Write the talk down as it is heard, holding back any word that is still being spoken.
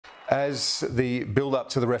As the build-up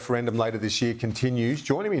to the referendum later this year continues,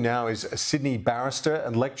 joining me now is a Sydney barrister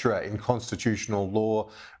and lecturer in constitutional law,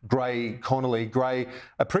 Gray Connolly. Gray,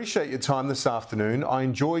 appreciate your time this afternoon. I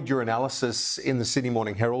enjoyed your analysis in the Sydney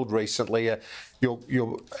Morning Herald recently,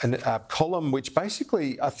 your column which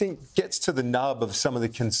basically, I think, gets to the nub of some of the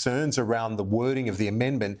concerns around the wording of the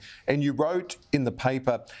amendment. And you wrote in the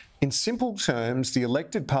paper, in simple terms, the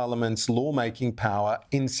elected parliament's lawmaking power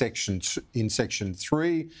in Section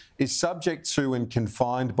 3 is subject to and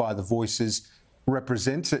confined by the Voice's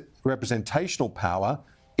representational power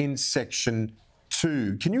in Section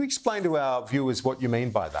 2. Can you explain to our viewers what you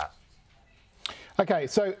mean by that? Okay,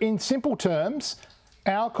 so in simple terms,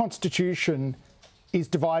 our Constitution is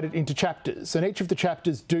divided into chapters, and each of the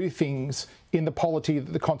chapters do things in the polity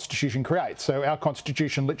that the Constitution creates. So our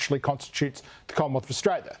Constitution literally constitutes the Commonwealth of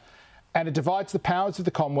Australia. And it divides the powers of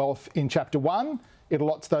the Commonwealth in Chapter 1, it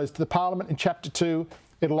allots those to the Parliament. In Chapter 2,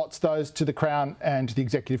 it allots those to the Crown and the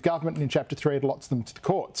Executive Government. And in Chapter 3, it allots them to the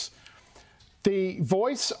courts. The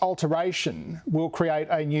voice alteration will create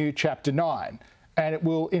a new Chapter 9, and it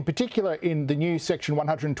will, in particular, in the new Section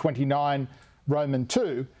 129, Roman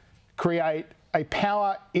 2, create a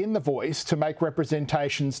power in the voice to make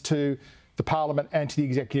representations to the Parliament and to the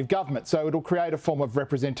Executive Government. So it'll create a form of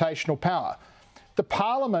representational power. The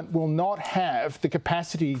Parliament will not have the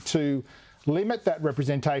capacity to limit that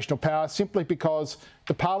representational power simply because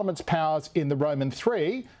the Parliament's powers in the Roman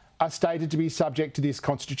 3 are stated to be subject to this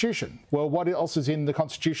Constitution. Well, what else is in the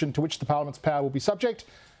Constitution to which the Parliament's power will be subject?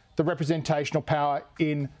 The representational power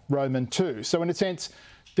in Roman 2. So in a sense,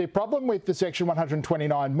 the problem with the Section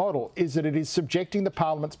 129 model is that it is subjecting the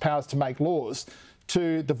Parliament's powers to make laws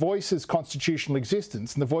to the Voice's constitutional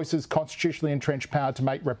existence and the Voice's constitutionally entrenched power to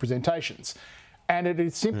make representations. And it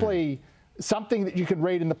is simply something that you can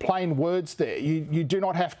read in the plain words there. You do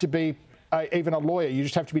not have to be even a lawyer. You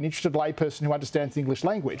just have to be an interested layperson who understands the English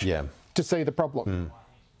language to see the problem.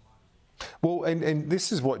 Well, and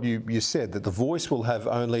this is what you said, that the Voice will have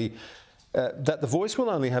only... that the Voice will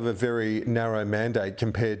only have a very narrow mandate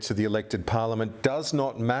compared to the elected Parliament does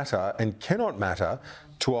not matter and cannot matter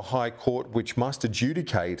to a High Court which must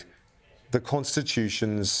adjudicate the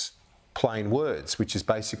Constitution's plain words, which is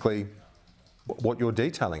basically what you're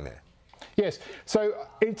detailing there. Yes, so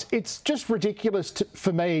it's just ridiculous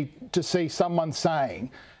for me to see someone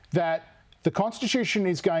saying that the Constitution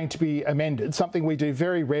is going to be amended, something we do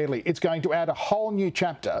very rarely. It's going to add a whole new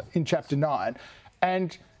chapter in Chapter 9,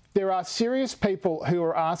 and there are serious people who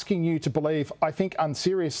are asking you to believe, I think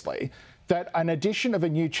unseriously, that an addition of a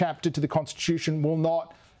new chapter to the Constitution will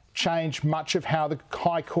not change much of how the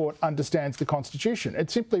High Court understands the Constitution.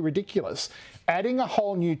 It's simply ridiculous. Adding a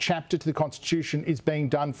whole new chapter to the Constitution is being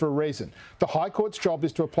done for a reason. The High Court's job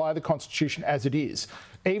is to apply the Constitution as it is.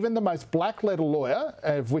 Even the most black-letter lawyer,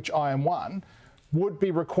 of which I am one, would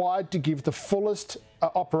be required to give the fullest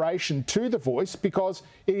operation to the Voice because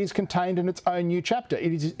it is contained in its own new chapter.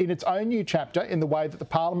 It is in its own new chapter in the way that the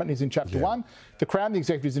Parliament is in Chapter 1, the Crown, the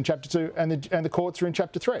Executive is in Chapter 2, and the courts are in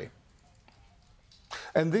Chapter 3.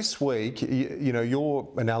 And this week, you know, your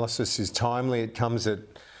analysis is timely. It comes at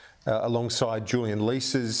alongside Julian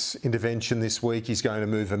Leese's intervention this week. He's going to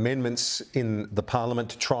move amendments in the Parliament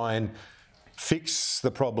to try and fix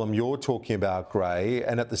the problem you're talking about, Gray.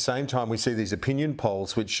 And at the same time, we see these opinion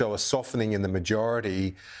polls which show a softening in the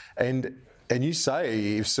majority. And you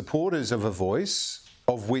say if supporters of a Voice,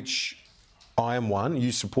 of which I am one,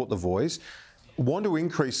 you support the Voice, want to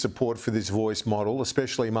increase support for this Voice model,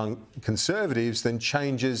 especially among Conservatives, then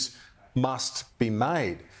changes must be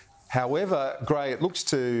made. However, Gray, it looks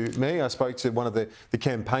to me, I spoke to one of the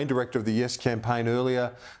campaign director of the Yes campaign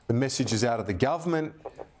earlier, the messages out of the government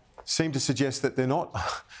seem to suggest that they're not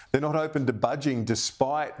open to budging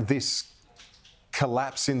despite this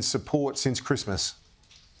collapse in support since Christmas.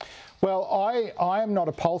 Well, I am not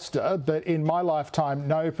a pollster, but in my lifetime,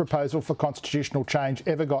 no proposal for constitutional change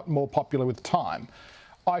ever got more popular with time.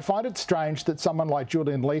 I find it strange that someone like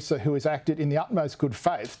Julian Leese, who has acted in the utmost good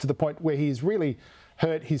faith to the point where he's really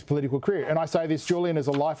hurt his political career, and I say this, Julian is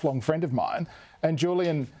a lifelong friend of mine, and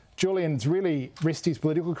Julian's really risked his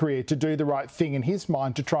political career to do the right thing in his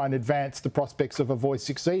mind to try and advance the prospects of a Voice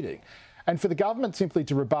succeeding. And for the government simply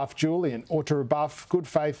to rebuff Julian or to rebuff good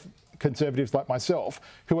faith Conservatives like myself,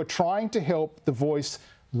 who are trying to help the Voice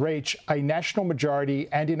reach a national majority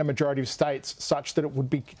and in a majority of states such that it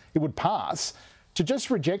would pass, to just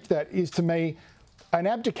reject that is to me an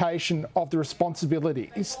abdication of the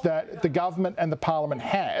responsibilities that the government and the Parliament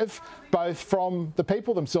have, both from the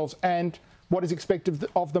people themselves and what is expected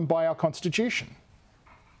of them by our Constitution.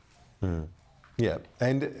 Yeah,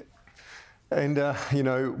 and And, you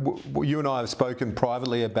know, you and I have spoken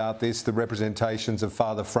privately about this, the representations of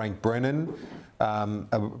Father Frank Brennan,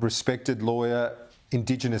 a respected lawyer,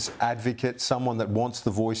 Indigenous advocate, someone that wants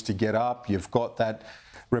the voice to get up. You've got that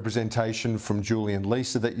representation from Julian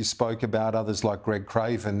Leeser that you spoke about, others like Greg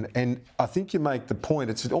Craven. And I think you make the point,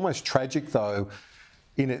 it's almost tragic, though,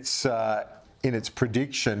 in its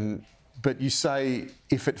prediction. But you say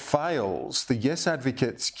if it fails, the Yes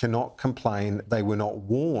advocates cannot complain they were not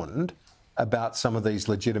warned about some of these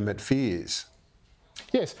legitimate fears.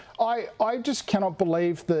 Yes, I just cannot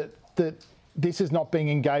believe that this is not being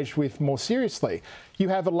engaged with more seriously. You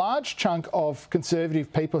have a large chunk of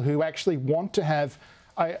Conservative people who actually want to have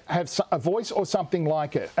a voice or something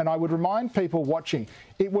like it. And I would remind people watching,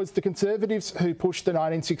 it was the Conservatives who pushed the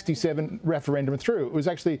 1967 referendum through. It was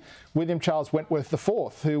actually William Charles Wentworth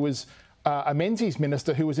IV, who was a Menzies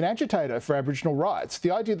minister who was an agitator for Aboriginal rights.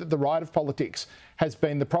 The idea that the right of politics has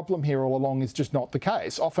been the problem here all along is just not the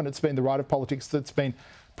case. Often it's been the right of politics that's been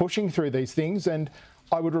pushing through these things. And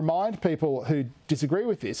I would remind people who disagree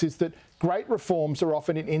with this is that great reforms are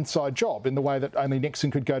often an inside job in the way that only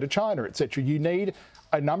Nixon could go to China, etc. You need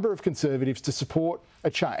a number of Conservatives to support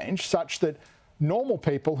a change such that normal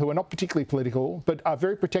people who are not particularly political but are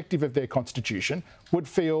very protective of their constitution would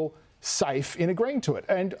feel safe in agreeing to it.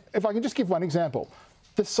 And if I can just give one example,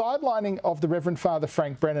 the sidelining of the Reverend Father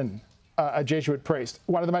Frank Brennan, a Jesuit priest,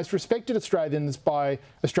 one of the most respected Australians by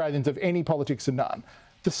Australians of any politics and none.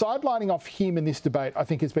 The sidelining of him in this debate, I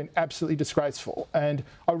think, has been absolutely disgraceful. And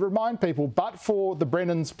I would remind people, but for the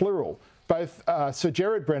Brennans, plural, both Sir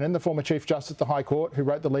Gerard Brennan, the former Chief Justice of the High Court, who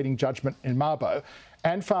wrote the leading judgment in Mabo,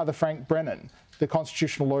 and Father Frank Brennan, the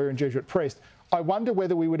constitutional lawyer and Jesuit priest, I wonder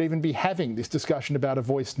whether we would even be having this discussion about a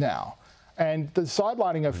voice now. And the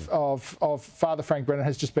sidelining of Father Frank Brennan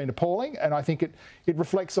has just been appalling, and I think it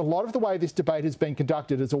reflects a lot of the way this debate has been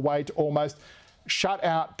conducted as a way to almost shut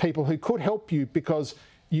out people who could help you because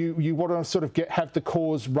you want to sort of have the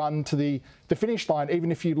cause run to the finish line, even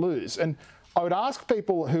if you lose. And I would ask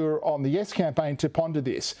people who are on the Yes campaign to ponder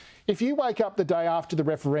this. If you wake up the day after the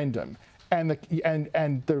referendum and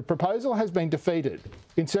the proposal has been defeated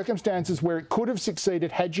in circumstances where it could have succeeded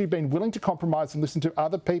had you been willing to compromise and listen to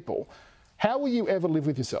other people, how will you ever live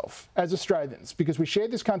with yourself as Australians? Because we share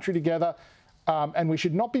this country together, and we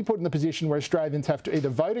should not be put in the position where Australians have to either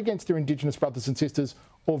vote against their Indigenous brothers and sisters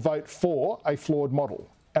or vote for a flawed model.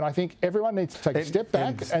 And I think everyone needs to take a step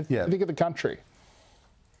back and think of the country.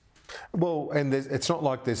 Well, and it's not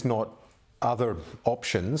like there's not other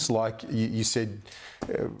options. Like you said,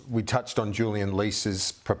 we touched on Julian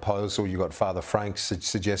Leeser's proposal. You got Father Frank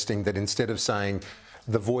suggesting that instead of saying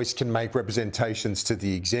the voice can make representations to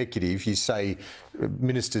the executive, you say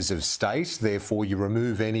ministers of state, therefore you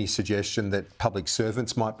remove any suggestion that public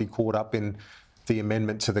servants might be caught up in the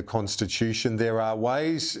amendment to the Constitution. There are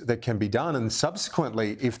ways that can be done, and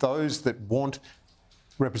subsequently, if those that want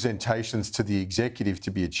representations to the executive to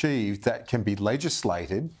be achieved, that can be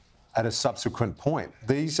legislated at a subsequent point.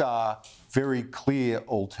 These are very clear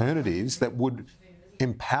alternatives that would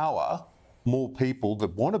empower more people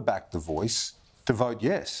that want to back the voice to vote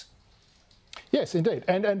yes. Yes, indeed.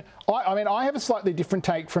 And I mean, I have a slightly different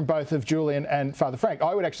take from both of Julian and Father Frank.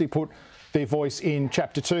 I would actually put their voice in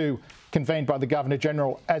Chapter 2, convened by the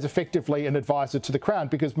Governor-General, as effectively an advisor to the Crown,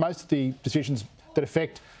 because most of the decisions that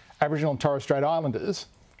affect Aboriginal and Torres Strait Islanders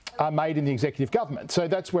are made in the executive government. So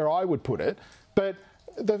that's where I would put it. But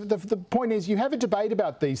the point is, you have a debate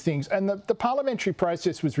about these things, and the parliamentary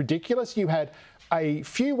process was ridiculous. You had a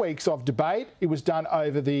few weeks of debate. It was done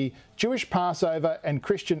over the Jewish Passover and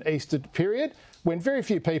Christian Easter period, when very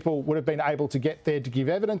few people would have been able to get there to give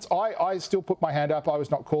evidence. I still put my hand up. I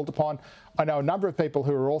was not called upon. I know a number of people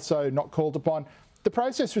who are also not called upon. The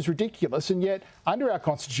process was ridiculous, and yet under our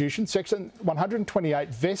Constitution, Section 128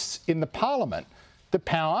 vests in the Parliament the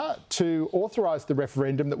power to authorise the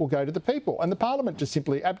referendum that will go to the people. And the Parliament just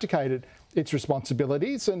simply abdicated its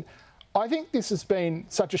responsibilities. And I think this has been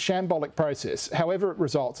such a shambolic process. However it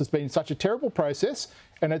results, it's been such a terrible process,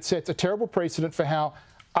 and it sets a terrible precedent for how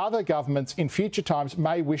other governments in future times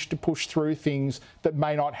may wish to push through things that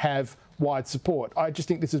may not have wide support. I just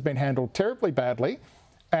think this has been handled terribly badly,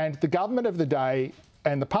 and the government of the day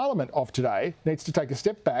and the Parliament of today needs to take a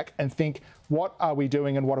step back and think, what are we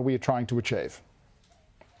doing and what are we trying to achieve?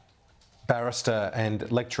 Barrister and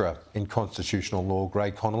lecturer in constitutional law,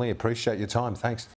 Gray Connolly, appreciate your time. Thanks.